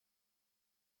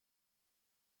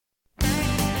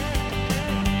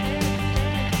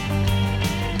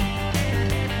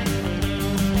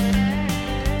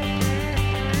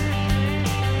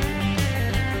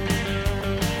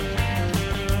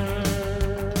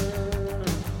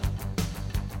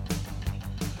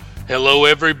Hello,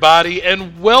 everybody,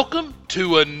 and welcome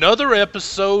to another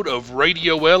episode of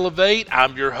Radio Elevate.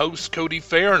 I'm your host, Cody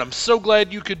Fair, and I'm so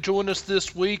glad you could join us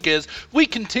this week as we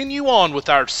continue on with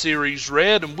our series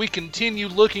Read, and we continue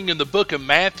looking in the book of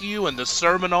Matthew and the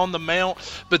Sermon on the Mount.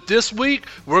 But this week,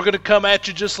 we're going to come at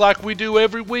you just like we do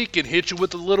every week and hit you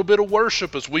with a little bit of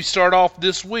worship as we start off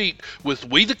this week with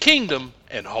We the Kingdom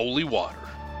and Holy Water.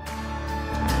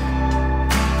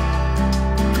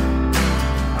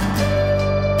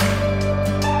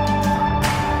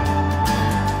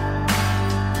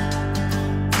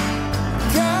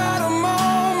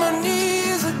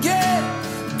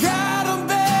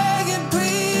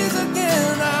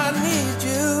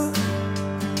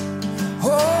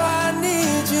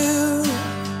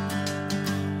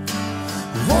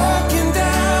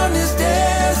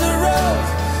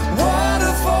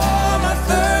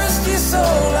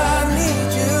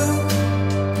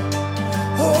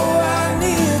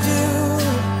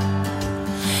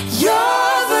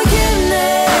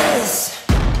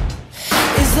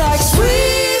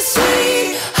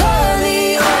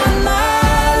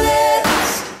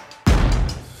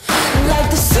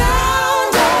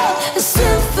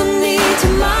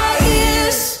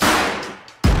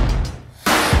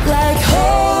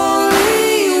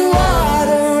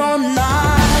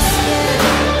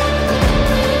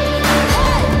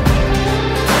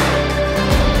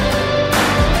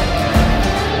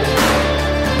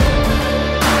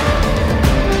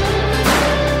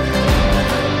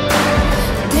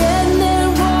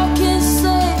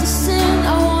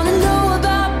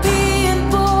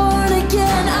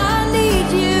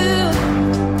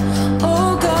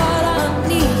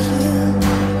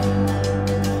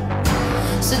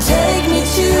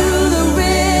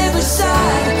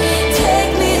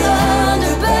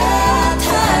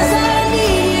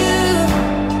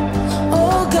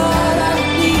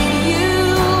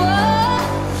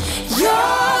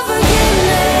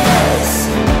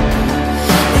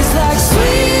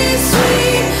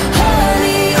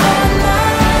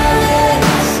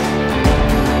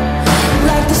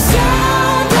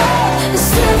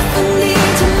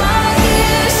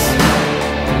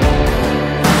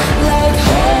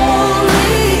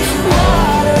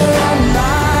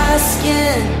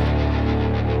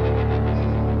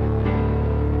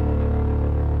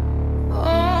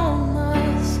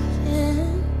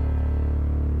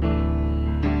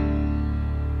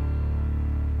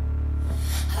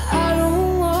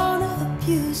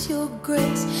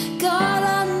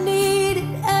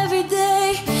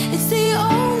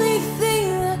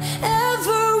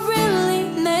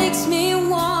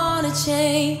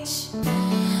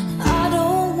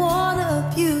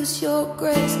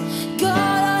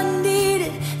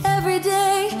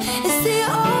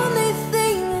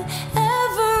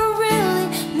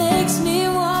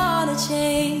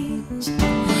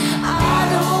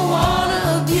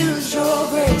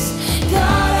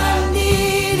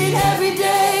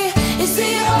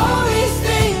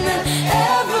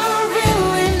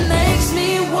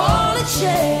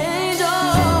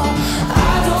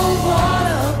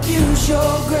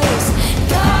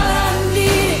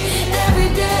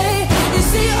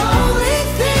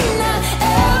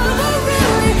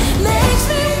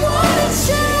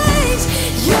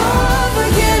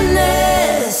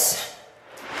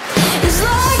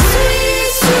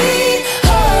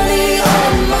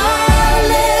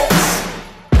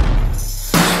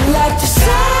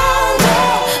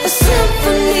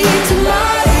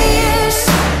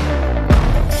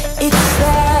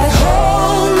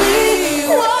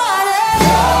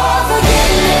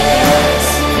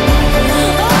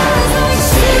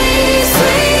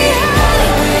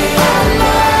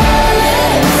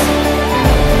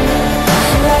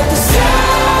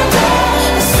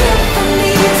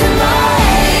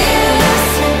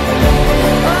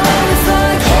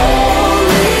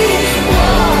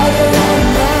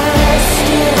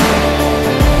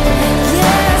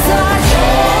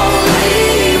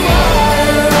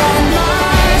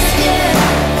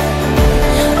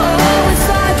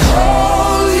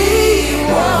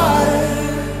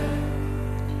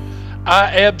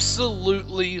 I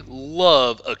absolutely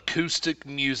love acoustic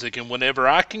music, and whenever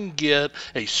I can get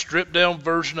a stripped down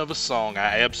version of a song,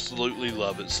 I absolutely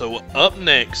love it. So up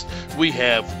next, we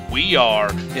have We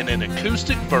Are in an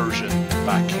acoustic version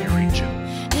by Carrie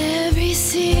Jones. Every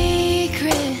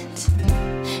secret,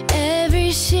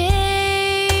 every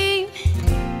shame,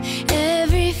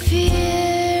 every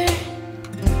fear,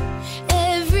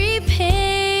 every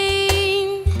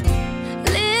pain,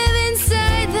 live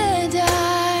inside the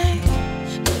dark,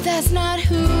 but that's not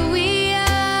who we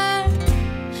are.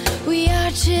 We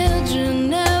are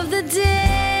children of the day.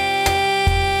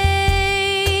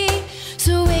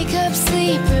 So wake up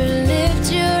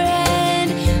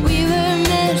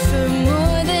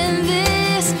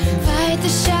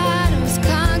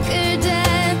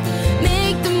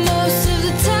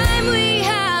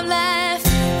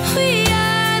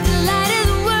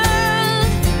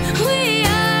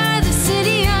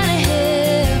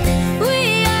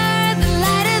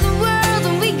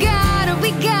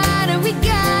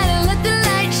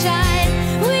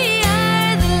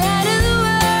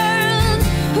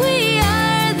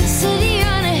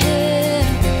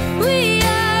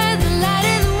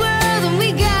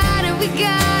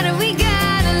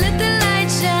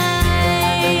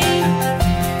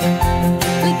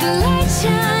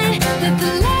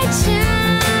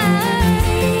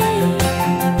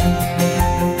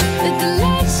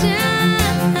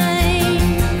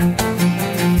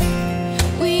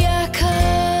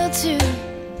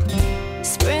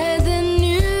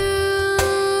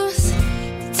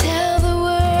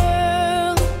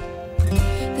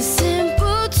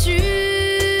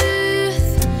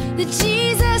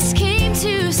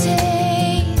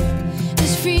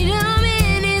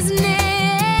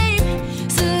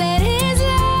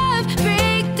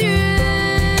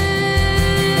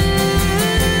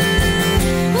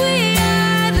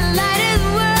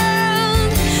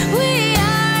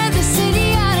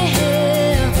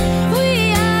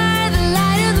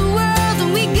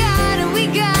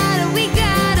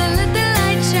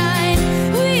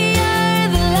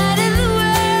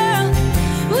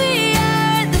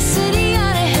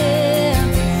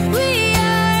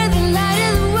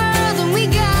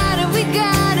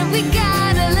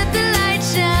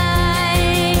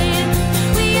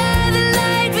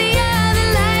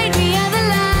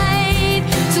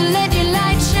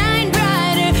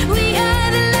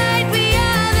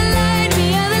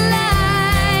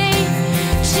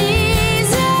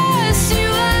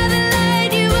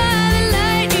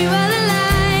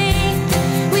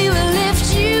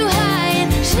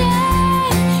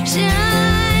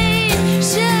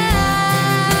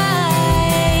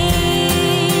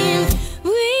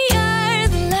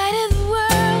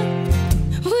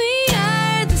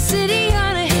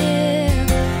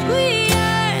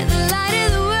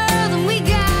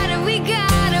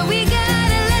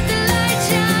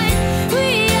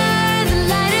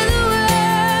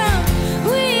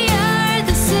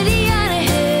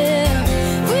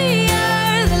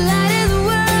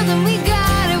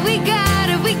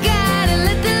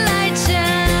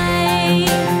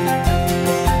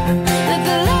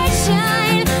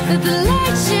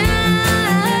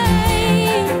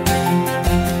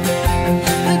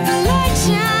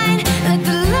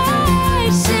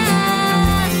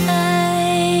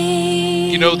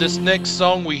know, this next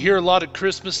song we hear a lot at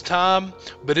Christmas time,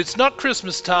 but it's not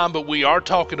Christmas time, but we are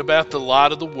talking about the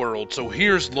light of the world. So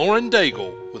here's Lauren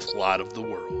Daigle with Light of the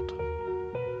World.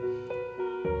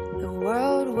 The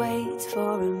world waits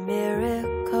for a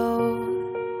miracle.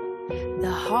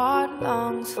 The heart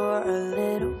longs for a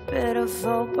little bit of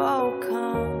hope. Oh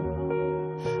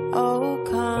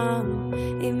come,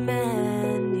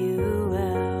 Emmanuel.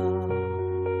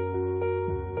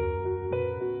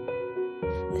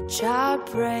 A child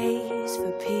prays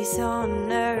for peace on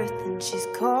earth, and she's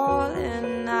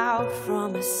calling out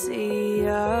from a sea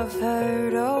of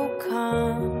hurt. Oh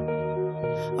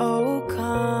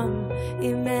come,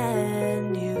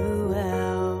 Emmanuel.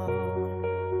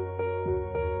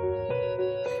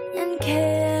 And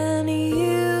can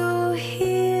you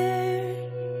hear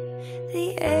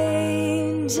the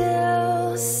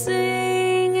angels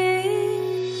singing?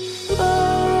 Glory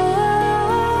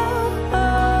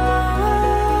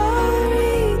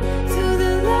to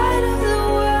the light of the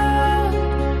world.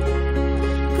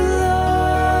 Glory,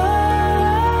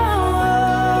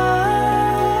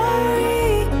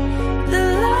 the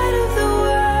light of the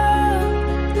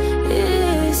world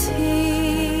is here.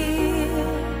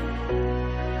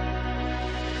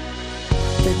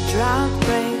 The drought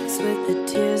breaks with the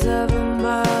tears of a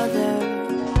mother.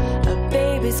 A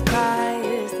baby's cry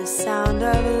is the sound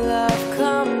of love.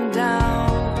 Come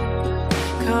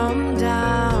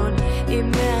down,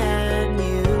 Emmanuel.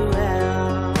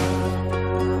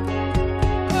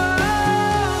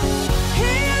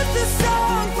 Here's the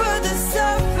song for the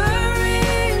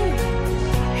suffering.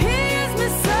 He is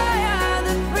Messiah,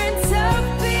 the Prince of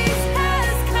Peace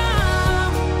has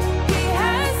come. He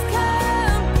has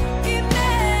come, Emmanuel.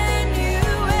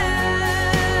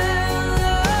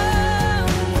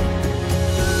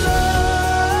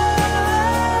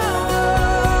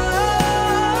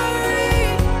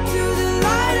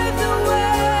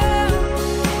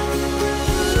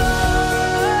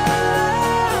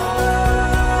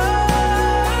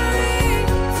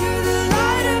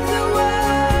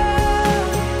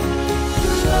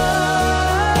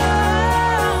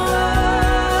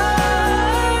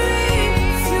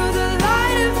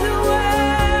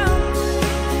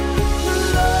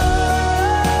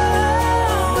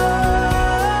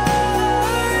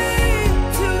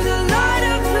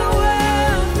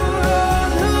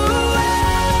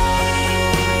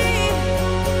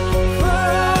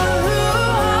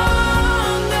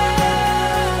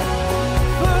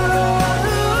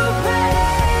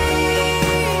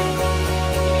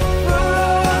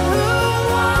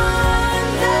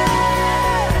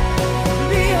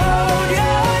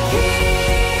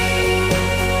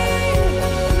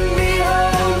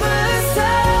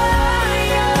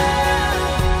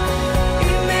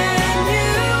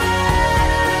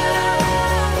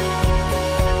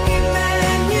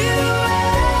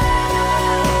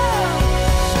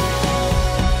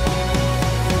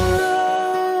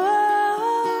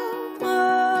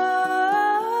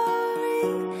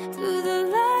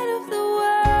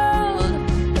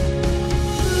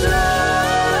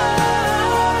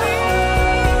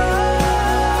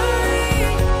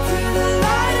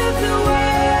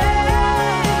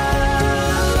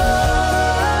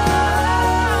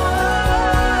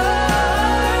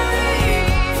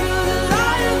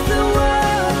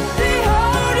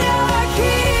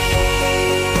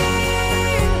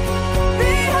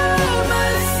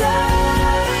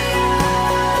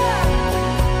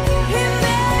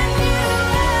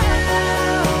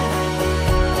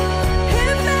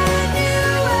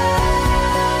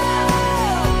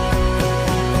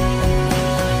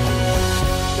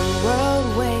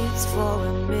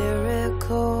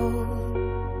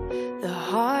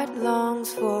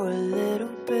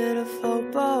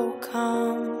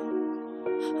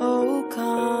 Oh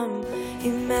come,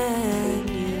 Emmanuel.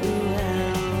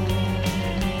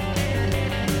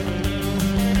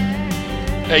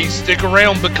 Hey, stick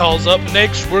around, because up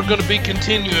next we're going to be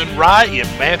continuing right in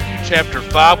Matthew chapter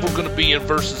 5. We're going to be in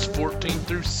verses 14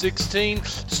 through 16.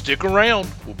 Stick around.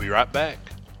 We'll be right back.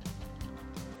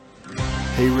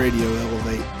 Hey Radio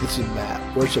Elevate, this is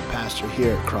Matt, worship pastor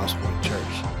here at Crosspoint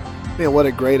Church. Man, what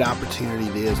a great opportunity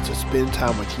it is to spend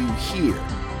time with you here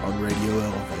on Radio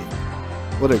Elevate.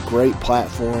 What a great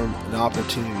platform and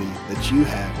opportunity that you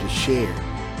have to share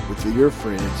with your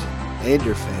friends and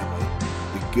your family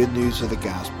the good news of the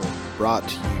gospel brought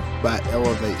to you by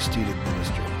Elevate Student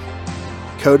Ministries.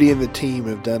 Cody and the team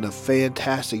have done a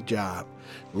fantastic job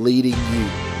leading you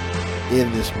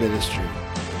in this ministry.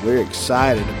 We're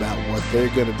excited about what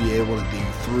they're going to be able to do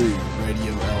through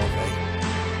Radio Elevate.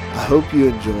 I hope you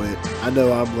enjoy it. I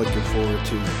know I'm looking forward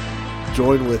to it.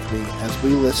 Join with me as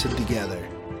we listen together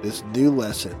this new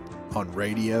lesson on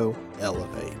Radio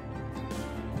Elevate.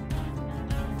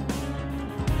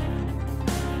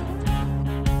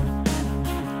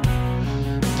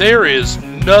 There is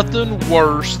nothing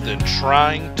worse than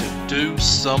trying to do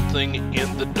something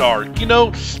in the dark. You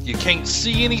know, you can't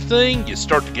see anything, you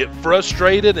start to get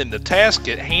frustrated, and the task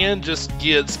at hand just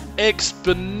gets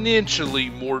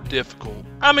exponentially more difficult.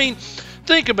 I mean,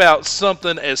 think about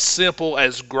something as simple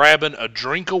as grabbing a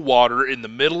drink of water in the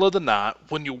middle of the night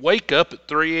when you wake up at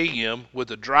 3 a.m. with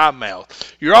a dry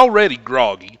mouth. You're already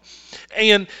groggy,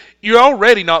 and you're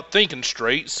already not thinking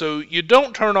straight, so you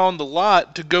don't turn on the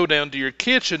light to go down to your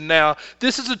kitchen. Now,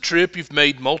 this is a trip you've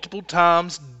made multiple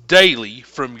times daily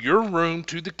from your room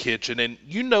to the kitchen, and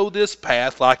you know this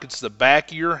path like it's the back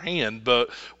of your hand, but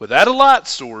without a light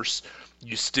source,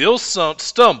 you still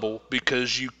stumble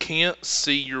because you can't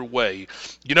see your way.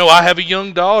 You know, I have a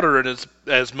young daughter, and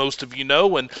as most of you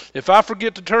know, and if I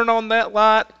forget to turn on that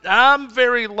light, I'm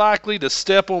very likely to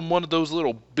step on one of those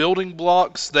little building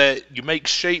blocks that you make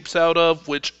shapes out of,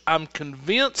 which I'm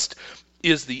convinced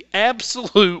is the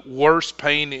absolute worst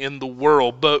pain in the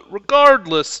world. But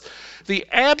regardless, the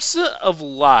absence of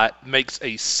light makes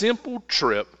a simple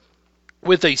trip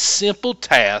with a simple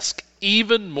task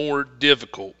even more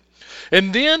difficult.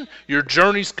 And then your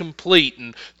journey's complete,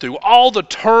 and through all the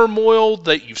turmoil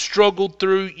that you've struggled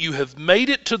through, you have made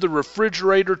it to the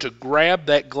refrigerator to grab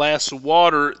that glass of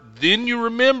water. Then you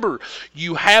remember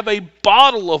you have a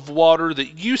bottle of water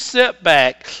that you set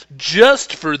back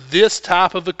just for this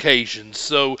type of occasion.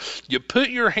 So you put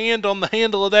your hand on the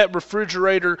handle of that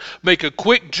refrigerator, make a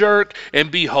quick jerk, and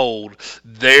behold,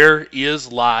 there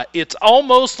is light. It's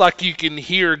almost like you can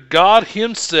hear God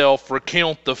Himself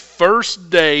recount the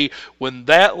first day when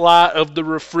that light of the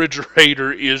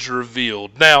refrigerator is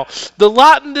revealed. Now, the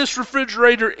light in this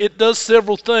refrigerator, it does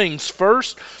several things.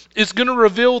 First, it's going to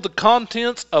reveal the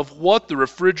contents of what the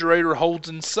refrigerator holds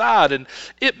inside, and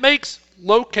it makes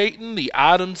locating the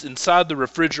items inside the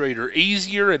refrigerator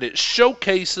easier, and it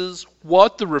showcases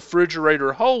what the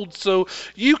refrigerator holds so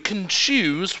you can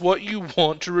choose what you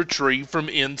want to retrieve from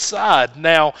inside.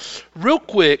 Now, real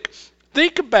quick,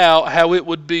 think about how it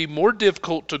would be more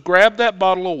difficult to grab that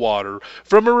bottle of water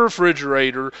from a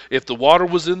refrigerator if the water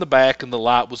was in the back and the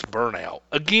light was burnt out.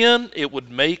 Again, it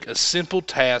would make a simple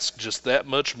task just that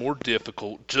much more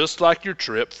difficult, just like your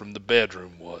trip from the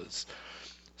bedroom was.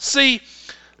 See,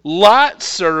 light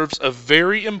serves a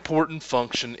very important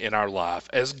function in our life,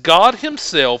 as God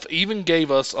Himself even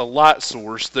gave us a light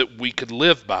source that we could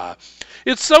live by.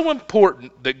 It's so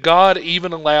important that God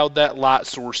even allowed that light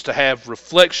source to have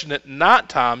reflection at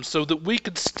nighttime so that we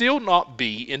could still not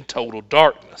be in total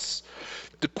darkness.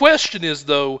 The question is,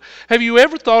 though, have you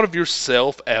ever thought of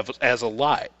yourself as a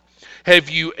light? Have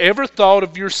you ever thought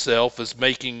of yourself as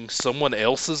making someone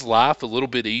else's life a little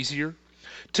bit easier?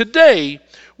 Today,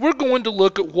 we're going to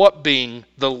look at what being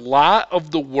the light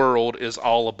of the world is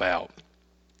all about.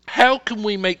 How can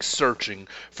we make searching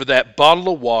for that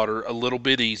bottle of water a little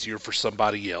bit easier for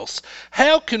somebody else?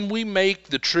 How can we make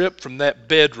the trip from that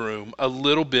bedroom a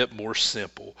little bit more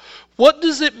simple? What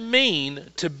does it mean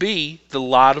to be the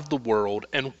light of the world,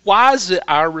 and why is it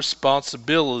our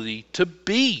responsibility to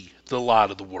be the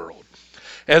light of the world?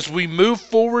 As we move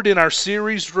forward in our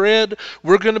series Read,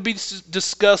 we're going to be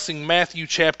discussing Matthew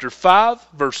chapter 5,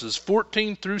 verses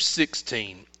 14 through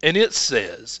 16. And it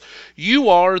says, "You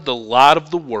are the light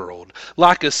of the world,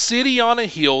 like a city on a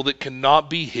hill that cannot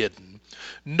be hidden.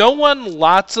 No one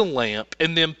lights a lamp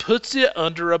and then puts it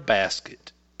under a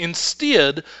basket.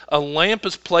 Instead, a lamp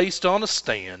is placed on a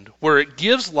stand where it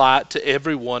gives light to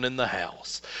everyone in the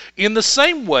house. In the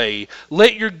same way,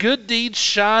 let your good deeds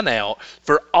shine out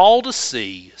for all to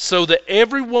see, so that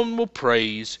everyone will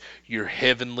praise your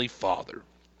heavenly Father."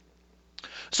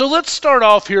 So let's start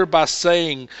off here by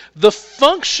saying the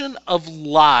function of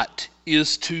light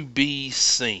is to be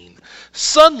seen.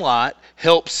 Sunlight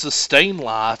helps sustain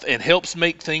life and helps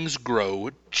make things grow,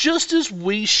 just as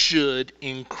we should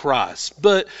in Christ.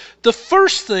 But the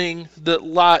first thing that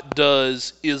light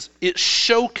does is it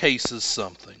showcases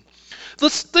something.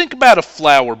 Let's think about a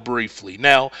flower briefly.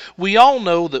 Now, we all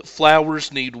know that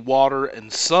flowers need water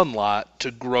and sunlight to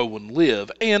grow and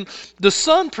live, and the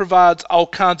sun provides all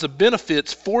kinds of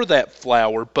benefits for that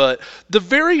flower, but the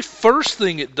very first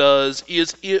thing it does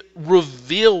is it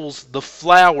reveals the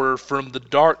flower from the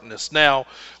darkness. Now,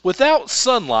 without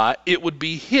sunlight, it would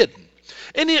be hidden.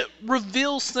 And it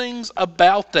reveals things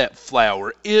about that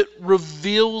flower. It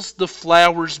reveals the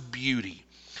flower's beauty.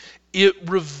 It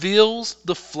reveals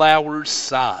the flower's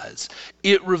size.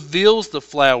 It reveals the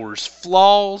flower's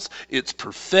flaws, its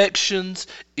perfections,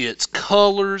 its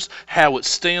colors, how it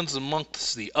stands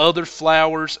amongst the other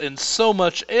flowers, and so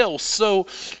much else. So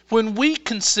when we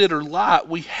consider light,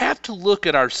 we have to look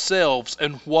at ourselves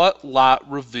and what light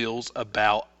reveals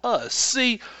about us.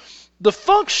 See, the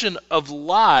function of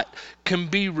light can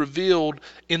be revealed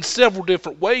in several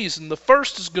different ways, and the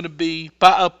first is going to be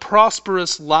by a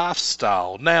prosperous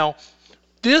lifestyle. Now,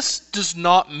 this does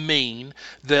not mean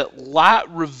that light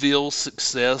reveals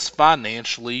success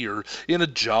financially or in a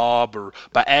job or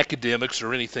by academics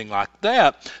or anything like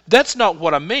that. That's not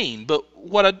what I mean, but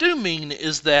what I do mean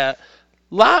is that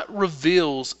light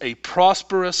reveals a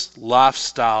prosperous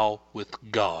lifestyle with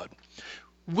God.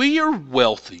 We are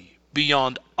wealthy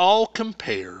beyond all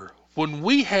compare when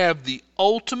we have the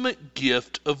ultimate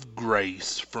gift of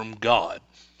grace from God.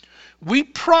 We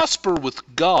prosper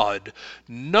with God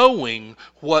knowing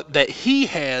that He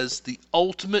has the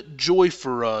ultimate joy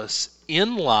for us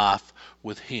in life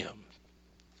with Him.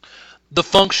 The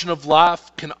function of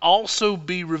life can also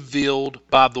be revealed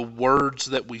by the words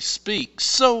that we speak.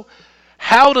 So,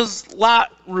 how does light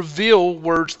reveal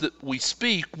words that we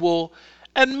speak? Well,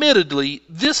 admittedly,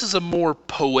 this is a more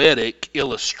poetic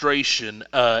illustration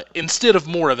instead of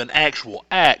more of an actual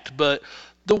act, but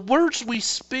the words we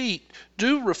speak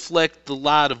do reflect the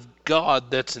light of God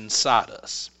that's inside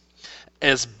us.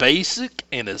 As basic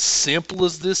and as simple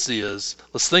as this is,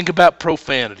 let's think about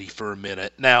profanity for a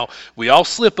minute. Now, we all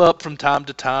slip up from time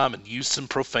to time and use some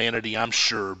profanity, I'm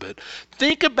sure, but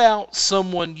think about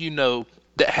someone you know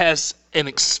that has an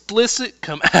explicit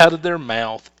come out of their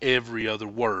mouth every other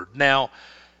word. Now,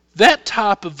 that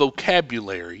type of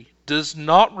vocabulary does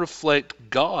not reflect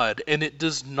God, and it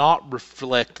does not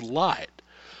reflect light.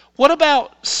 What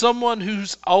about someone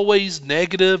who's always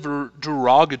negative or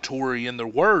derogatory in their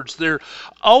words? They're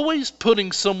always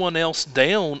putting someone else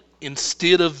down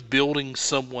instead of building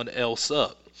someone else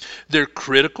up. They're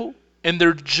critical and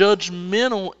they're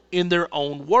judgmental in their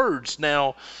own words.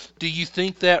 Now, do you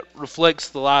think that reflects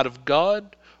the light of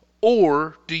God?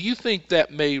 Or do you think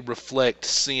that may reflect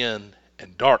sin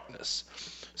and darkness?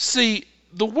 See,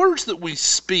 the words that we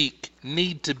speak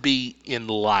need to be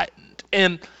enlightened.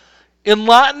 And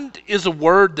enlightened is a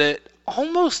word that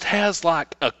almost has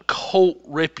like a cult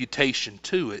reputation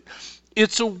to it.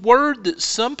 It's a word that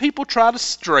some people try to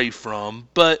stray from,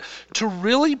 but to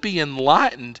really be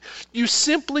enlightened, you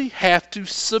simply have to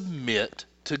submit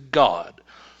to God.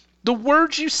 The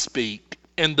words you speak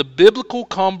and the biblical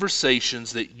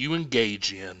conversations that you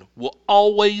engage in will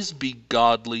always be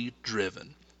godly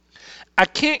driven. I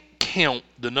can't count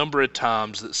the number of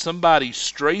times that somebody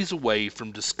strays away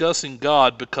from discussing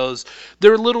God because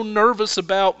they're a little nervous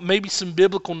about maybe some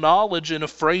biblical knowledge and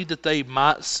afraid that they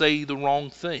might say the wrong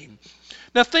thing.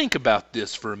 Now think about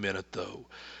this for a minute though.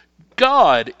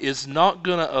 God is not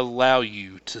going to allow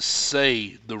you to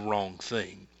say the wrong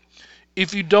thing.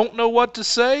 If you don't know what to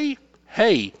say,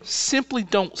 hey, simply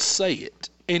don't say it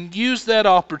and use that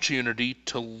opportunity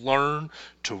to learn,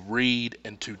 to read,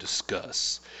 and to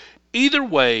discuss. Either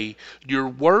way, your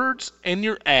words and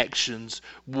your actions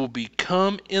will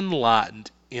become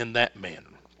enlightened in that manner.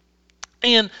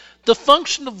 And the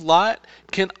function of light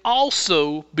can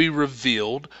also be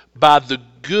revealed by the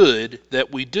good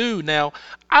that we do. Now,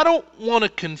 I don't want to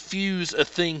confuse a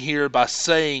thing here by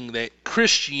saying that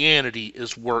Christianity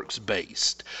is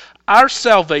works-based. Our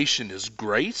salvation is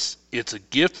grace, it's a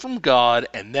gift from God,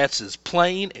 and that's as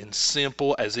plain and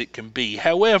simple as it can be.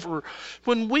 However,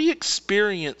 when we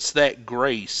experience that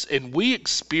grace and we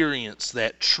experience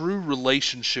that true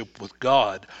relationship with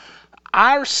God,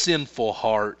 our sinful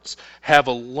hearts have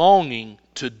a longing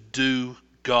to do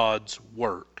God's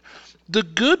work. The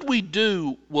good we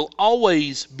do will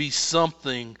always be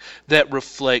something that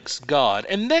reflects God,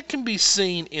 and that can be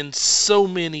seen in so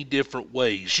many different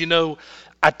ways. You know,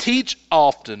 I teach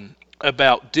often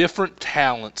about different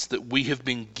talents that we have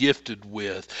been gifted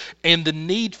with and the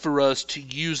need for us to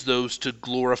use those to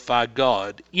glorify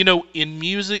God. You know, in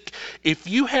music, if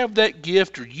you have that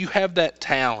gift or you have that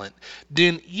talent,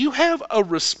 then you have a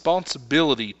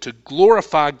responsibility to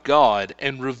glorify God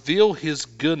and reveal His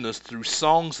goodness through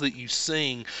songs that you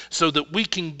sing so that we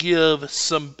can give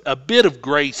a bit of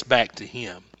grace back to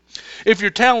Him. If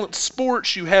your talent's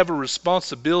sports, you have a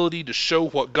responsibility to show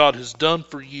what God has done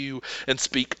for you and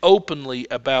speak openly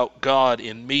about God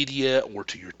in media or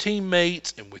to your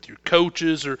teammates and with your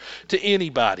coaches or to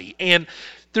anybody. And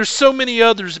there's so many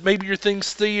others, maybe your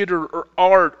thing's theater or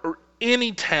art or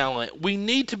any talent. We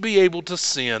need to be able to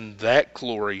send that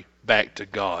glory back to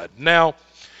God. Now,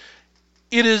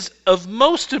 It is of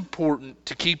most important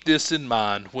to keep this in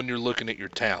mind when you're looking at your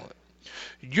talent.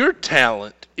 Your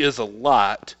talent is a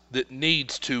light that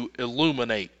needs to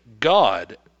illuminate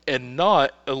God and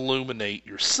not illuminate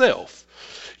yourself.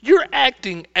 You're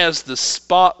acting as the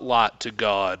spotlight to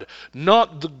God,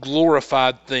 not the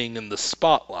glorified thing in the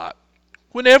spotlight.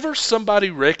 Whenever somebody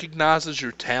recognizes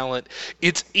your talent,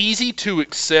 it's easy to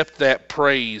accept that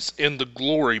praise and the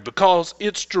glory because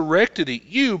it's directed at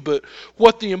you, but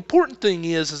what the important thing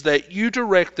is that you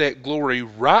direct that glory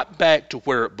right back to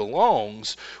where it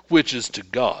belongs, which is to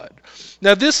God.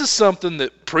 Now, this is something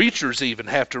that preachers even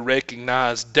have to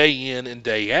recognize day in and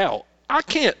day out. I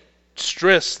can't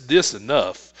stress this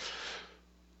enough.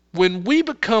 When we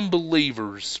become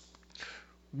believers,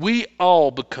 we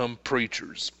all become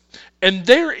preachers. And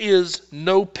there is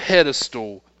no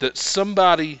pedestal that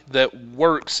somebody that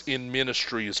works in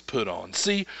ministry is put on.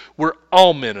 See, we're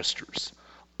all ministers.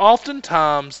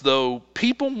 Oftentimes, though,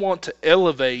 people want to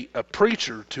elevate a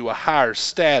preacher to a higher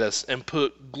status and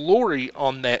put glory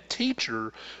on that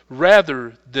teacher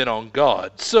rather than on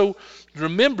God. So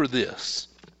remember this.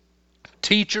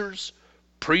 Teachers,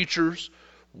 preachers,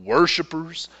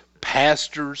 worshipers,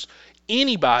 pastors,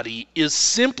 anybody is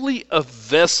simply a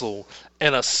vessel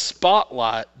and a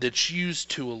spotlight that's used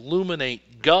to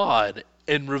illuminate God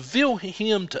and reveal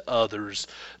Him to others,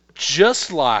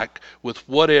 just like with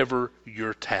whatever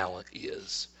your talent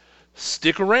is.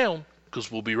 Stick around,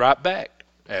 because we'll be right back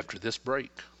after this break.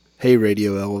 Hey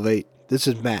Radio Elevate, this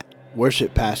is Matt,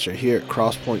 worship pastor here at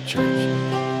Crosspoint Church.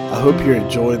 I hope you're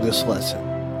enjoying this lesson.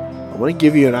 I want to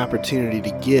give you an opportunity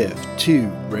to give to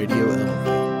Radio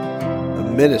Elevate, a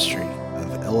ministry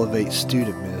of Elevate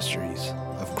Student Ministries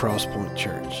of Crosspoint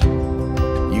Church.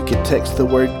 You can text the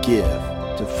word GIVE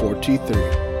to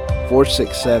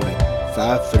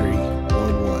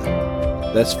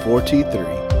 423-467-5311. That's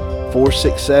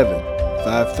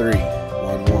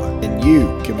 423-467-5311. And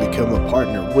you can become a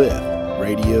partner with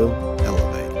Radio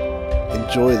Elevate.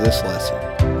 Enjoy this lesson.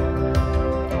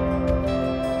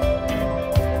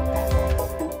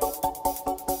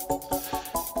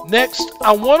 Next,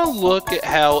 I want to look at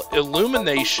how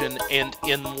illumination and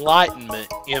enlightenment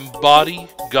embody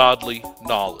godly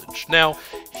knowledge. Now,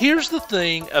 here's the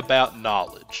thing about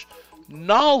knowledge.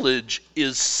 Knowledge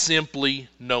is simply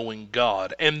knowing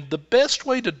God, and the best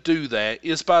way to do that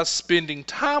is by spending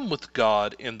time with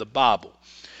God in the Bible.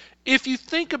 If you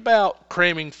think about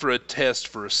cramming for a test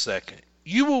for a second,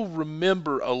 you will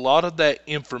remember a lot of that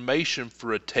information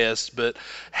for a test, but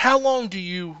how long do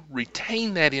you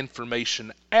retain that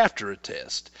information after a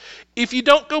test? If you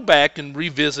don't go back and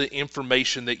revisit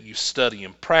information that you study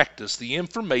and practice, the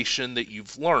information that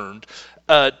you've learned,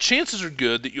 chances are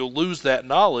good that you'll lose that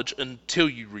knowledge until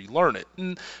you relearn it.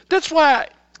 And that's why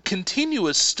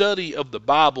continuous study of the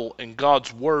Bible and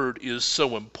God's Word is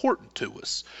so important to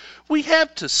us. We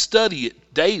have to study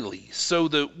it daily so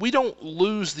that we don't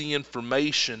lose the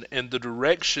information and the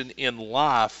direction in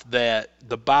life that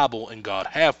the Bible and God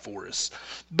have for us.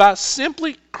 By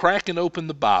simply cracking open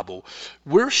the Bible,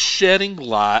 we're shedding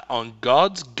light on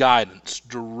God's guidance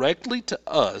directly to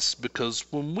us, because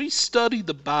when we study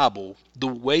the Bible the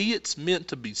way it's meant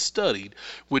to be studied,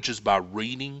 which is by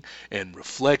reading and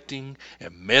reflecting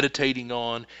and meditating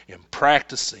on and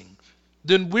practicing,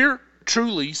 then we're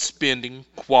truly spending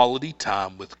quality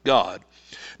time with God.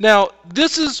 Now,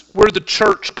 this is where the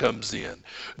church comes in.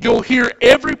 You'll hear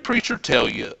every preacher tell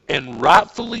you, and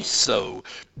rightfully so,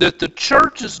 that the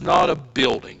church is not a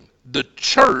building. The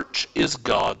church is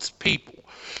God's people.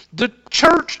 The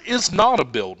church is not a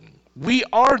building. We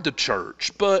are the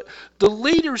church, but the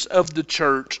leaders of the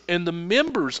church and the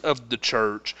members of the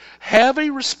church have a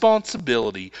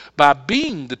responsibility by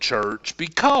being the church,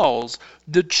 because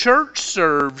the church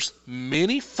serves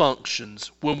many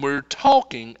functions when we're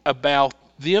talking about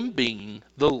them being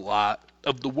the light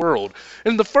of the world.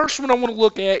 And the first one I want to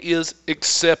look at is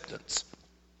acceptance.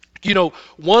 You know,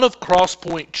 one of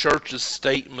Crosspoint Church's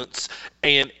statements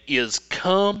and is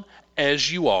come as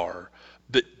you are,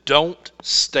 but don't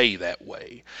stay that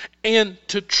way. And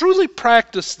to truly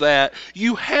practice that,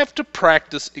 you have to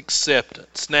practice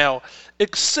acceptance. Now,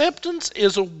 acceptance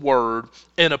is a word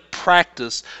and a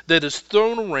practice that is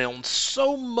thrown around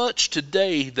so much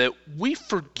today that we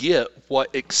forget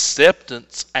what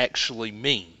acceptance actually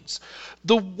means.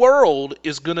 The world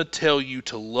is going to tell you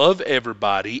to love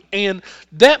everybody, and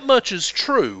that much is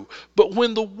true. But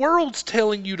when the world's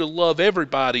telling you to love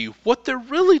everybody, what they're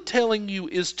really telling you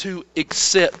is to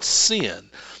accept sin.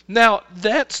 Now,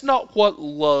 that's not what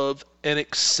love and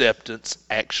acceptance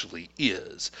actually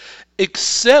is.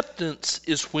 Acceptance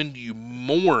is when you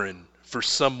mourn for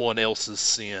someone else's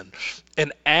sin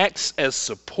and acts as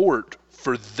support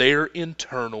for their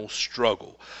internal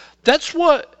struggle. That's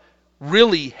what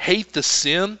really hate the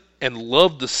sin and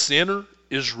love the sinner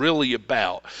is really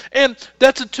about. And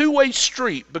that's a two-way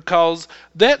street, because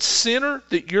that sinner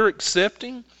that you're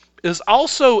accepting is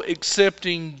also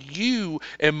accepting you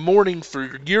and mourning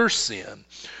for your sin.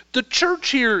 The church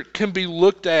here can be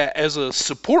looked at as a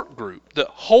support group that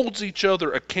holds each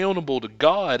other accountable to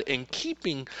God and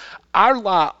keeping our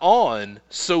light on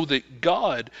so that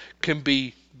God can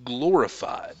be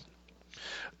glorified.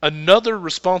 Another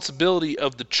responsibility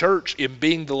of the church in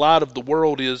being the light of the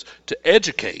world is to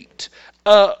educate.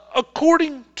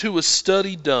 According to a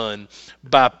study done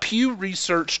by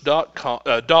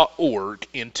PewResearch.org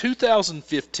in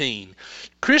 2015,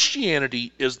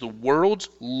 Christianity is the world's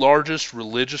largest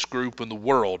religious group in the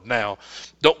world. Now,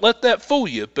 don't let that fool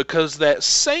you, because that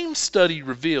same study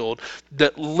revealed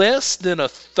that less than a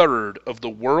third of the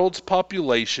world's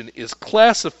population is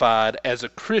classified as a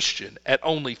Christian, at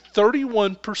only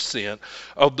 31%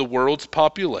 of the world's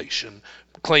population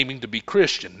claiming to be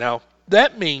Christian. Now,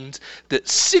 that means that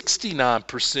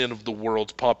 69% of the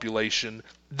world's population,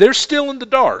 they're still in the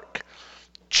dark.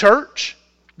 Church,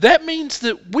 that means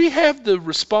that we have the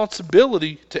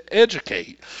responsibility to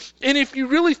educate. And if you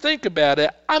really think about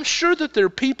it, I'm sure that there are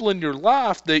people in your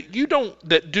life that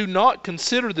do not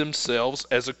consider themselves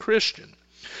as a Christian.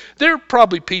 There are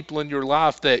probably people in your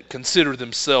life that consider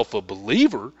themselves a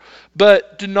believer,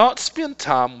 but do not spend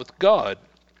time with God.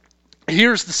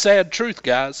 Here's the sad truth,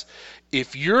 guys.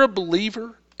 If you're a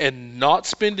believer and not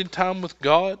spending time with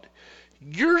God,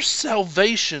 your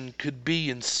salvation could be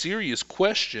in serious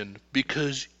question,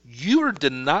 because you are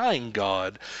denying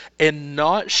God and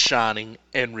not shining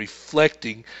and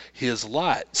reflecting His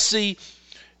light. See,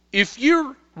 if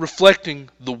you're reflecting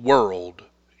the world,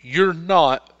 you're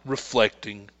not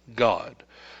reflecting God.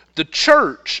 The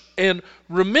church, and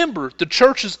remember, the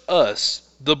church is us,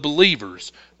 the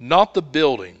believers, not the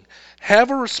building,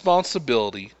 have a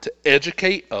responsibility to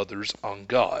educate others on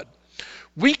God.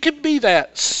 We can be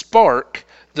that spark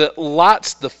that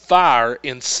lights the fire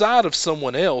inside of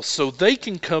someone else so they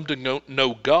can come to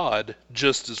know God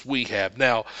just as we have.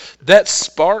 Now, that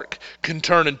spark can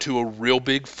turn into a real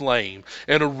big flame,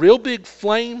 and a real big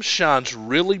flame shines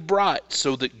really bright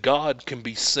so that God can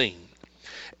be seen.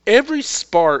 Every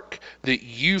spark that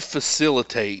you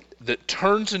facilitate that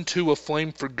turns into a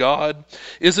flame for God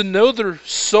is another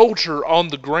soldier on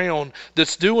the ground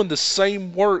that's doing the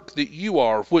same work that you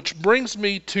are, which brings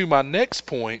me to my next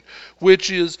point, which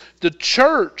is the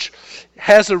church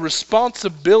has a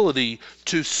responsibility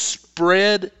to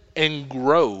spread and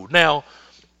grow. Now,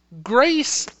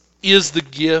 grace is the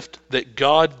gift that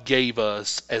God gave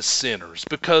us as sinners,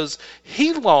 because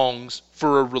He longs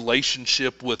for a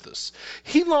relationship with us.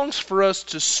 He longs for us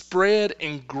to spread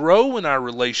and grow in our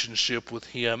relationship with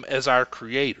Him as our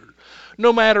Creator.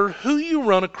 No matter who you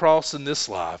run across in this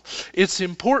life, it's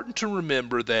important to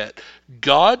remember that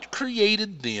God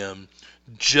created them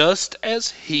just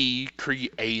as He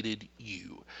created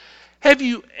you. Have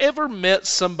you ever met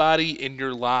somebody in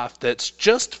your life that's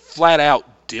just flat out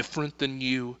different than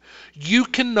you? You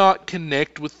cannot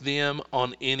connect with them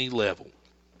on any level.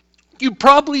 You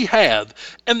probably have,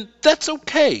 and that's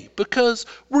okay, because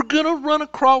we're going to run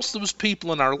across those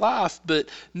people in our life, but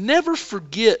never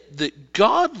forget that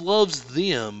God loves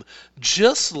them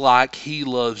just like He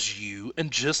loves you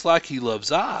and just like He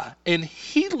loves I, and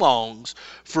He longs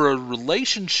for a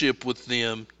relationship with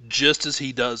them just as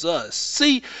He does us.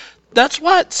 See, that's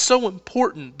why it's so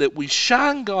important that we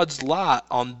shine God's light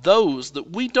on those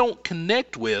that we don't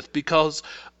connect with, because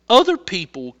other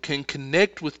people can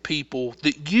connect with people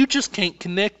that you just can't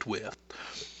connect with.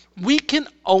 We can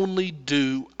only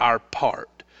do our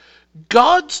part.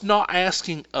 God's not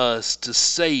asking us to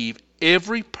save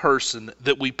every person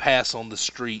that we pass on the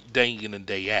street day in and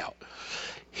day out.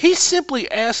 He's simply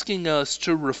asking us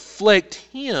to reflect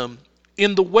Him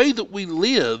in the way that we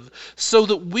live so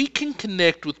that we can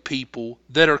connect with people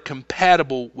that are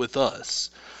compatible with us.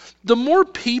 The more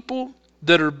people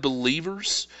that are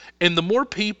believers and the more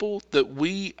people that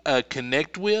we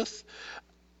connect with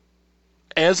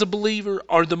as a believer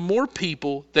are the more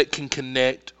people that can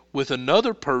connect with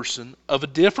another person of a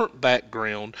different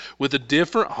background, with a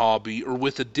different hobby, or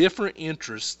with a different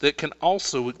interest that can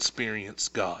also experience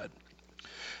God.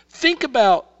 Think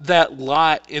about that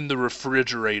light in the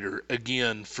refrigerator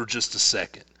again for just a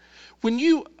second. When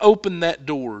you open that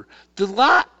door, the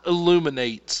light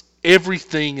illuminates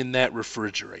everything in that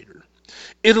refrigerator.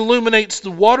 It illuminates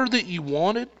the water that you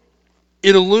wanted.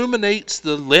 It illuminates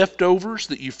the leftovers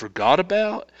that you forgot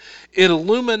about. It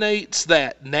illuminates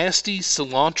that nasty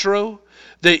cilantro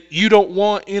that you don't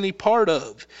want any part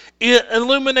of. It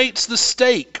illuminates the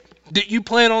steak that you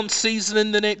plan on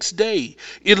seasoning the next day.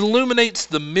 It illuminates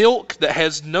the milk that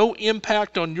has no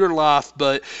impact on your life,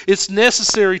 but it's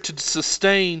necessary to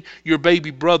sustain your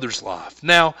baby brother's life.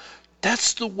 Now,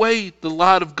 that's the way the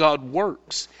light of God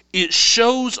works. It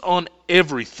shows on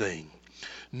everything,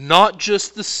 not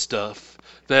just the stuff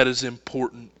that is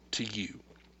important to you.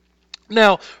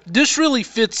 Now, this really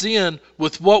fits in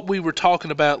with what we were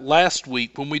talking about last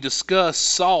week when we discussed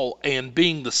salt and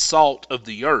being the salt of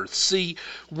the earth. See,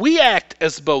 we act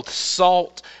as both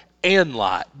salt and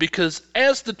light because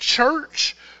as the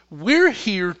church, we're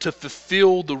here to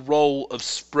fulfill the role of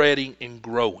spreading and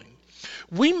growing.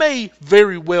 We may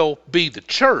very well be the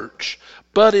church,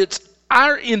 but it's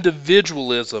our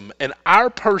individualism and our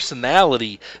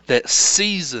personality that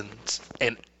seasons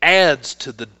and adds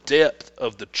to the depth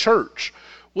of the church.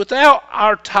 Without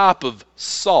our type of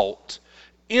salt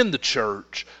in the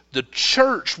church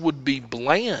would be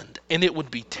bland and it would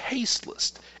be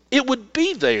tasteless. It would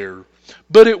be there,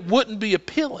 but it wouldn't be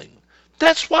appealing.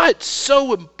 That's why it's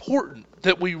so important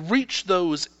that we reach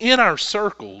those in our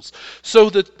circles so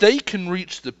that they can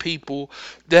reach the people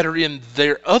that are in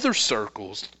their other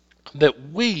circles that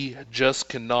we just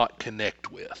cannot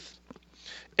connect with.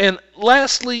 And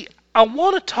lastly, I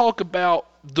want to talk about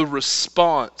the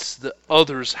response that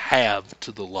others have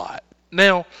to the light.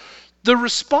 Now, the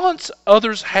response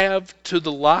others have to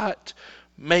the light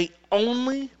may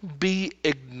only be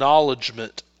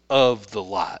acknowledgement of the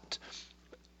light.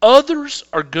 Others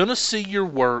are going to see your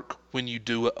work when you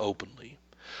do it openly.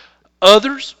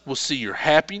 Others will see your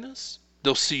happiness,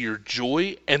 they'll see your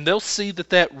joy, and they'll see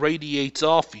that radiates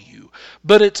off of you.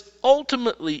 But it's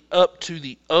ultimately up to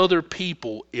the other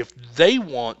people if they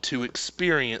want to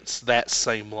experience that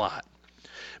same light.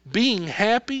 Being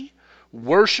happy,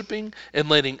 worshiping, and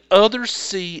letting others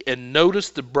see and notice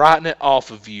the brightness off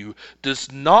of you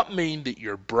does not mean that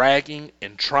you're bragging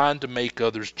and trying to make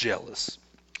others jealous.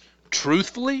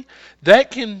 Truthfully,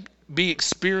 that can be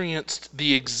experienced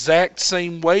the exact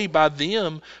same way by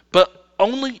them, but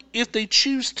only if they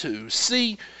choose to.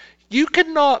 See, you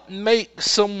cannot make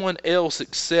someone else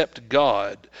accept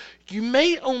God. You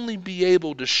may only be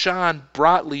able to shine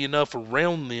brightly enough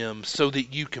around them so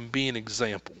that you can be an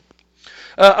example.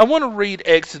 I want to read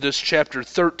Exodus chapter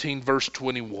 13, verse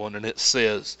 21, and it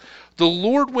says, "The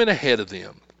Lord went ahead of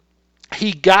them.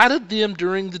 He guided them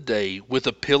during the day with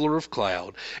a pillar of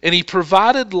cloud, and he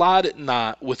provided light at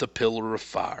night with a pillar of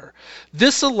fire.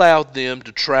 This allowed them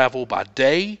to travel by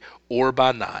day or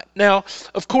by night." Now,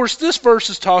 of course, this verse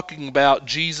is talking about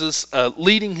Jesus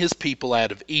leading his people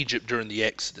out of Egypt during the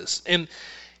Exodus. And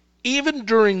even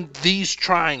during these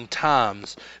trying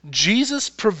times, Jesus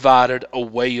provided a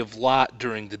way of light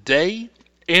during the day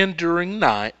and during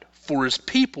night for his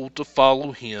people to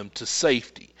follow him to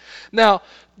safety. Now,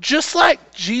 just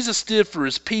like Jesus did for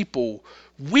his people,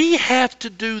 we have to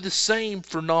do the same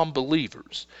for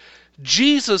non-believers.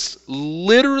 Jesus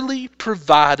literally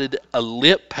provided a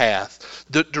lit path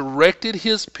that directed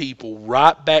his people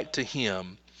right back to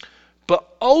him,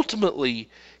 but ultimately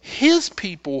his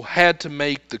people had to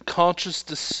make the conscious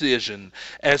decision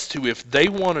as to if they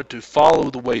wanted to follow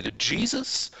the way to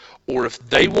Jesus or if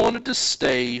they wanted to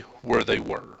stay where they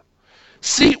were.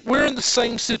 See, we're in the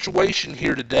same situation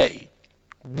here today.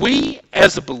 We,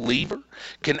 as a believer,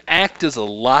 can act as a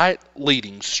light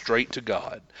leading straight to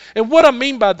God. And what I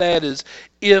mean by that is,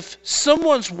 if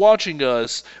someone's watching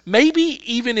us, maybe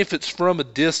even if it's from a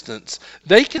distance,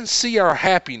 they can see our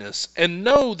happiness and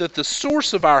know that the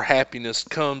source of our happiness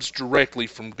comes directly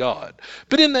from God.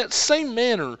 But in that same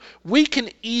manner, we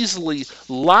can easily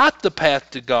light the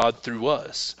path to God through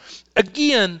us.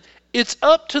 Again, it's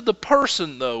up to the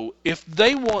person, though, if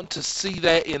they want to see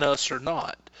that in us or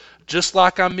not. Just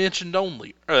like I mentioned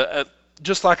earlier,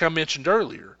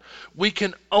 we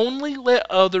can only let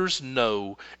others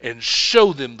know and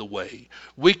show them the way.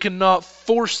 We cannot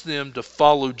force them to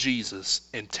follow Jesus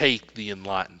and take the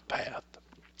enlightened path.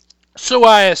 So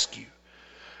I ask you,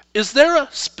 is there a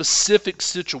specific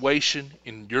situation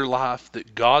in your life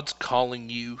that God's calling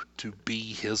you to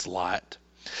be his light?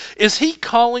 Is he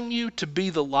calling you to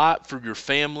be the light for your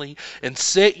family and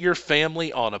set your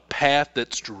family on a path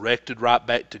that's directed right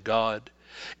back to God?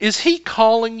 Is he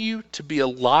calling you to be a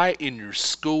light in your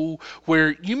school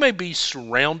where you may be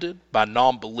surrounded by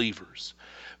non-believers?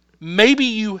 Maybe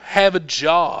you have a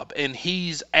job and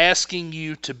he's asking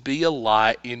you to be a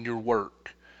light in your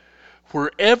work.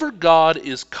 Wherever God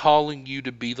is calling you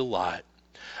to be the light,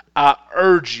 I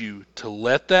urge you to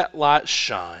let that light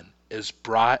shine as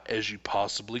bright as you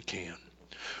possibly can.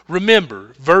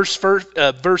 Remember, verse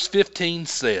 15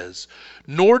 says,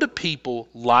 "Nor do people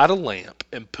light a lamp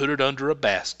and put it under a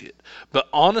basket, but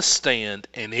on a stand,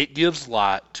 and it gives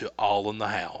light to all in the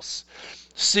house."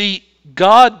 See,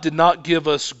 God did not give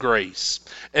us grace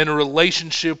and a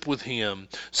relationship with Him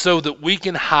so that we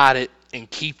can hide it and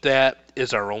keep that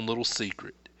as our own little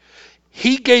secret.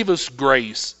 He gave us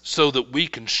grace so that we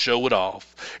can show it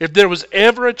off. If there was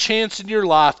ever a chance in your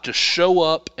life to show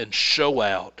up and show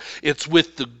out, it's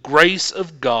with the grace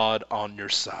of God on your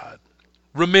side.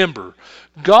 Remember,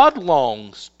 God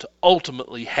longs to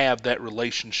ultimately have that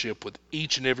relationship with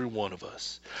each and every one of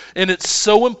us. And it's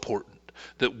so important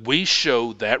that we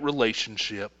show that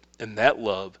relationship and that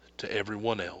love to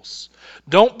everyone else.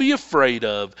 Don't be afraid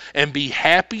of and be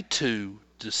happy to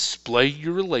display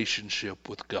your relationship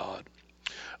with God.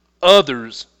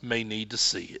 Others may need to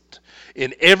see it.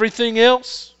 In everything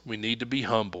else, we need to be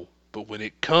humble. But when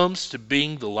it comes to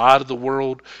being the light of the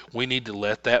world, we need to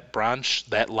let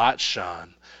that light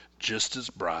shine just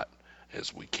as bright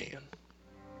as we can.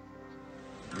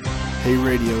 Hey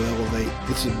Radio Elevate,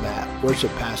 this is Matt,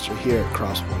 worship pastor here at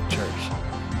Crosspoint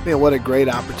Church. Man, what a great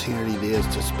opportunity it is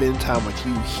to spend time with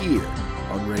you here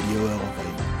on Radio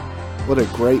Elevate. What a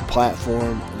great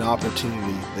platform and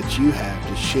opportunity that you have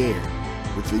to share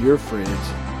with your friends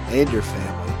and your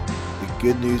family the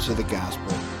good news of the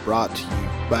gospel brought to you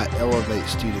by Elevate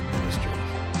Student Ministries.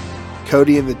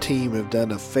 Cody and the team have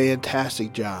done a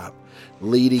fantastic job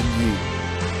leading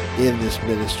you in this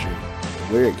ministry.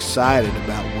 We're excited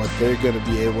about what they're going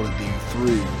to be able to do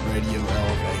through Radio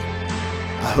Elevate.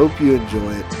 I hope you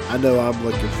enjoy it. I know I'm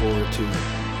looking forward to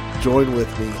it. Join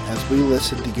with me as we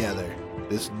listen together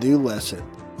this new lesson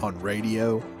on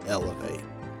Radio Elevate.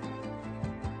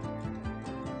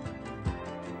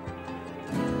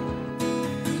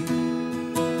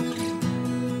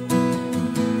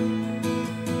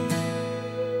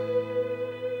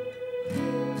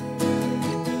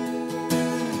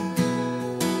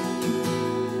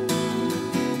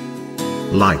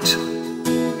 Light.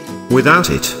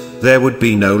 Without it, there would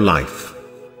be no life.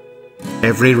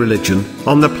 Every religion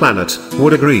on the planet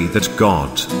would agree that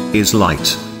God is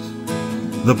light.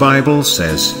 The Bible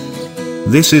says,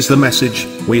 "This is the message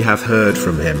we have heard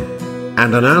from Him,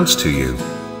 and announce to you,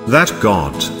 that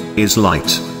God is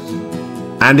light.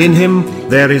 And in Him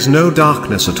there is no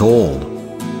darkness at all.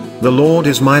 The Lord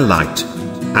is my light,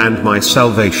 and my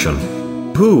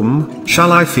salvation. Whom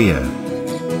shall I fear?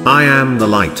 I am the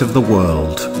light of the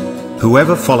world.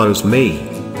 Whoever follows me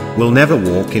will never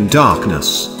walk in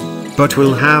darkness, but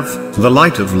will have the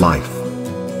light of life."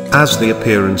 As the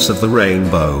appearance of the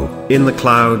rainbow in the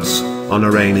clouds on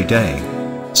a rainy day,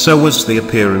 so was the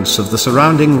appearance of the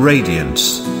surrounding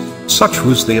radiance. Such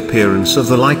was the appearance of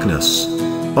the likeness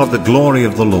of the glory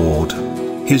of the Lord.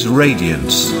 His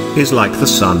radiance is like the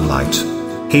sunlight.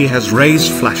 He has rays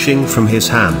flashing from His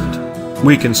hand.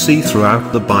 We can see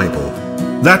throughout the Bible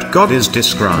that God is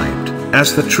described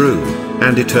as the true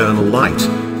and eternal light.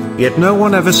 Yet no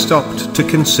one ever stopped to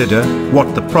consider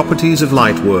what the properties of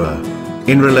light were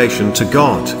in relation to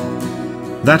God.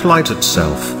 That light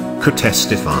itself could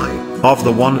testify of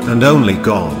the one and only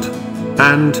God,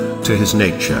 and to His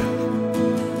nature.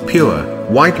 Pure,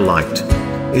 white light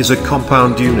is a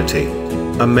compound unity.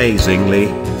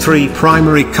 Amazingly, three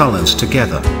primary colors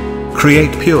together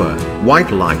create pure, white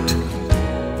light,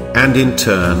 and in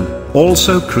turn,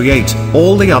 also create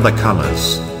all the other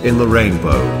colors in the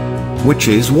rainbow, which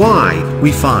is why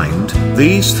we find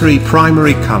these three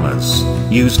primary colors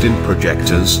used in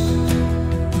projectors,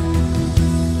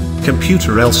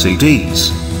 computer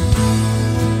LCDs,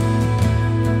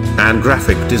 and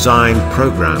graphic design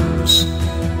programs.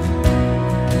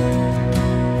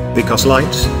 Because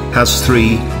light has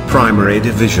three primary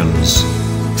divisions.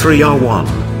 Three are one,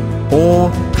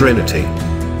 or Trinity.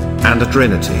 And a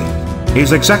Trinity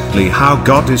is exactly how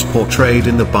God is portrayed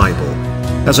in the Bible,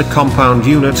 as a compound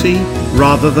unity,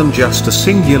 rather than just a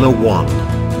singular one.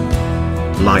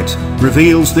 Light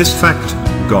reveals this fact: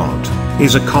 God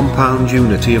is a compound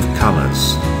unity of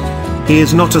colors. He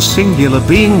is not a singular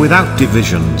being without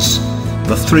divisions.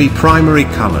 The three primary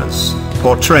colors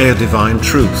portray a divine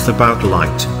truth about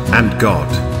light, and God,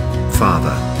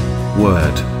 Father,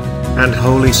 Word, and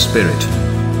Holy Spirit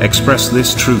express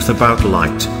this truth about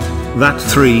light, that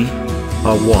three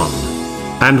are one.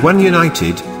 And when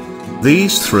united,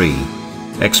 these three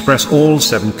express all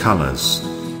seven colors.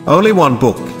 Only one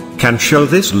book can show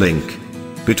this link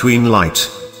between light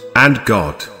and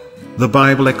God. The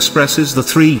Bible expresses the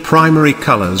three primary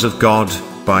colors of God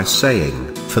by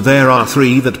saying, "For there are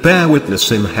three that bear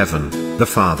witness in heaven, the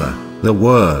Father, the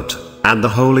Word, and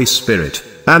the Holy Spirit,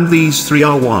 and these three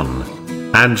are one."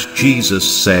 And Jesus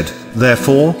said,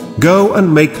 "Therefore, go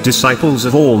and make disciples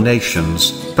of all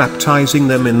nations, baptizing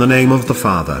them in the name of the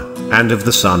Father, and of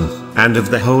the Son, and of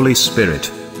the Holy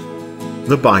Spirit."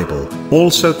 The Bible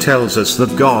also tells us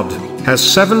that God has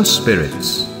 7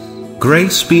 spirits.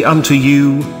 Grace be unto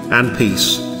you, and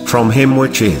peace, from him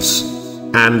which is,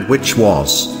 and which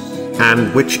was,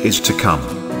 and which is to come,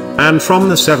 and from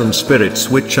the 7 spirits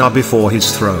which are before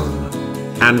his throne.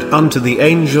 And unto the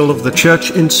angel of the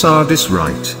church in Sardis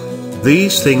write,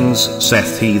 These things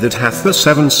saith he that hath the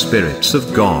 7 spirits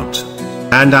of God.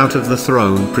 And out of the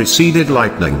throne proceeded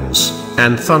lightnings,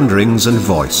 and thunderings and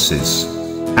voices.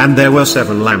 And there were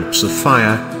 7 lamps of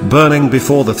fire, burning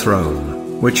before the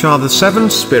throne, which are the 7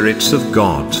 spirits of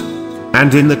God.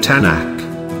 And in the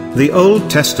Tanakh, the Old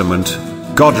Testament,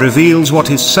 God reveals what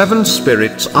his 7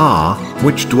 spirits are,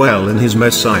 which dwell in his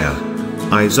Messiah.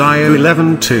 Isaiah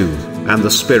 11:2, And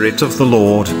the Spirit of the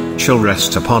Lord shall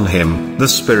rest upon him, the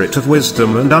Spirit of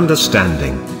wisdom and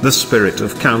understanding, the Spirit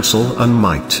of counsel and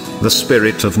might, the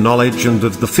Spirit of knowledge and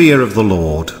of the fear of the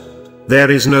Lord. There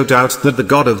is no doubt that the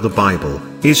God of the Bible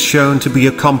is shown to be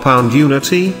a compound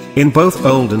unity in both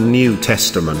Old and New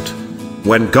Testament.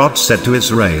 When God said to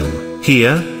Israel,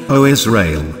 Hear, O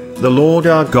Israel, the Lord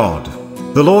our God,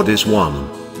 the Lord is one.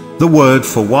 The word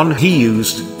for one he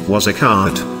used was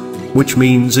echad, which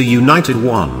means a united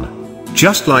one.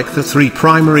 Just like the 3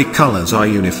 primary colors are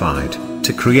unified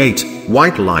to create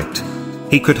white light,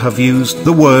 he could have used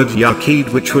the word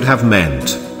yaqid, which would have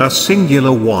meant a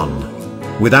singular one,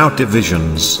 without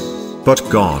divisions. But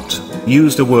God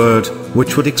used a word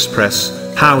which would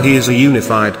express how he is a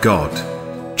unified God.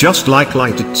 Just like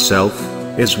light itself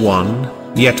is one,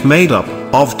 yet made up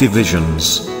of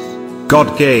divisions.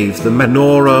 God gave the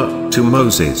menorah to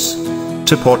Moses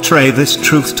to portray this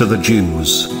truth to the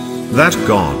Jews, that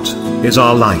God is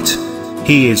our light.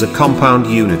 He is a compound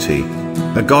unity,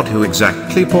 a God who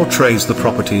exactly portrays the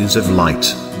properties of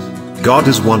light. God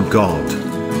is one God,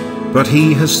 but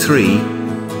he has 3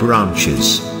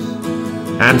 branches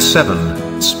and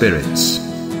 7 spirits.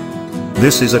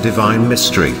 This is a divine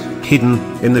mystery, hidden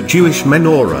in the Jewish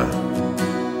menorah.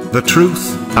 The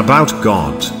truth about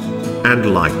God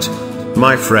and light.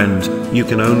 My friend, you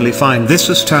can only find this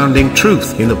astounding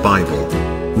truth in the Bible,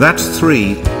 that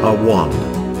 3 are one,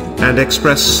 and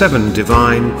express 7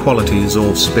 divine qualities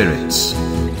or spirits.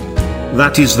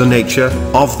 That is the nature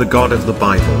of the God of the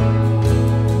Bible.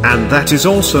 And that is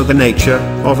also the nature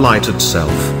of light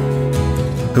itself.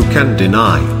 Who can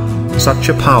deny such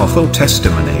a powerful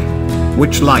testimony,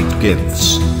 which light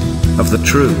gives, of the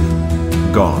true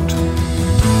God?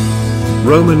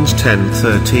 Romans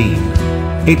 10:13.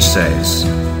 It says,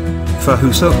 For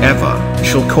whosoever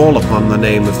shall call upon the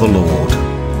name of the Lord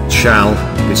shall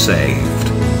be saved.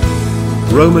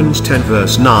 Romans 10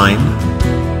 verse 9.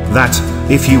 That,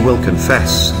 if you will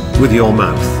confess with your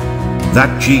mouth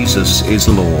that Jesus is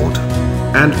Lord,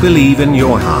 and believe in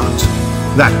your heart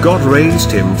that God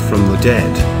raised him from the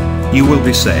dead, you will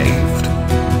be saved.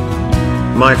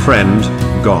 My friend,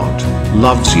 God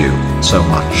loves you so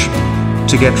much.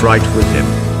 To get right with him,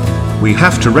 we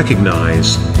have to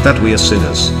recognize that we are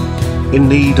sinners, in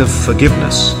need of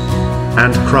forgiveness,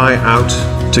 and cry out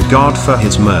to God for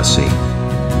his mercy.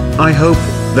 I hope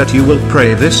that you will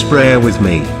pray this prayer with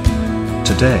me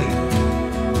today.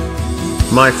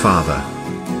 My Father,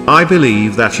 I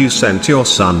believe that you sent your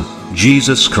Son,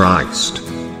 Jesus Christ,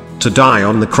 to die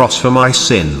on the cross for my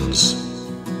sins.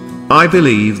 I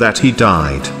believe that he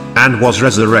died and was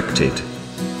resurrected,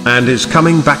 and is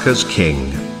coming back as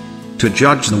King to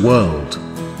judge the world.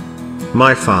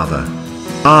 My Father,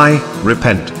 I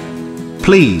repent.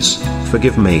 Please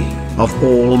forgive me of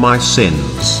all my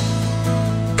sins.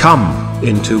 Come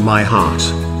into my heart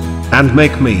and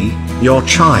make me your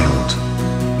child,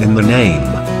 in the name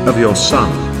of your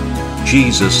Son,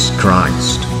 Jesus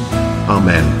Christ.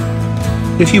 Amen.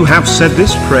 If you have said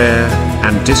this prayer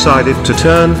and decided to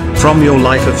turn from your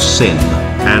life of sin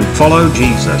and follow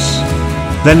Jesus,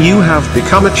 then you have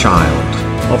become a child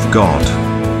of God.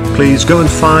 Please go and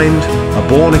find a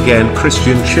born-again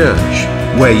Christian church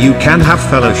where you can have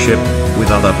fellowship with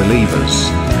other believers.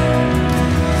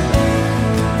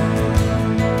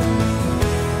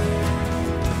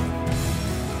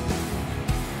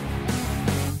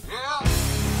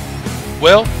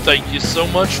 Well, thank you so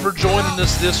much for joining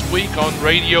us this week on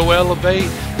Radio Elevate.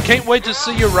 Can't wait to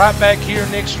see you right back here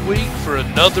next week for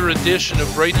another edition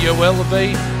of Radio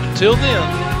Elevate. Until then,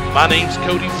 my name's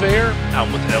Cody Fair.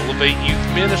 I'm with Elevate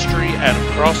Youth Ministry at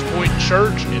Crosspoint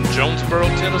Church in Jonesboro,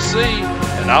 Tennessee.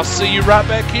 And I'll see you right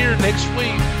back here next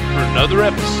week for another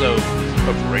episode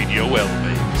of Radio Elevate.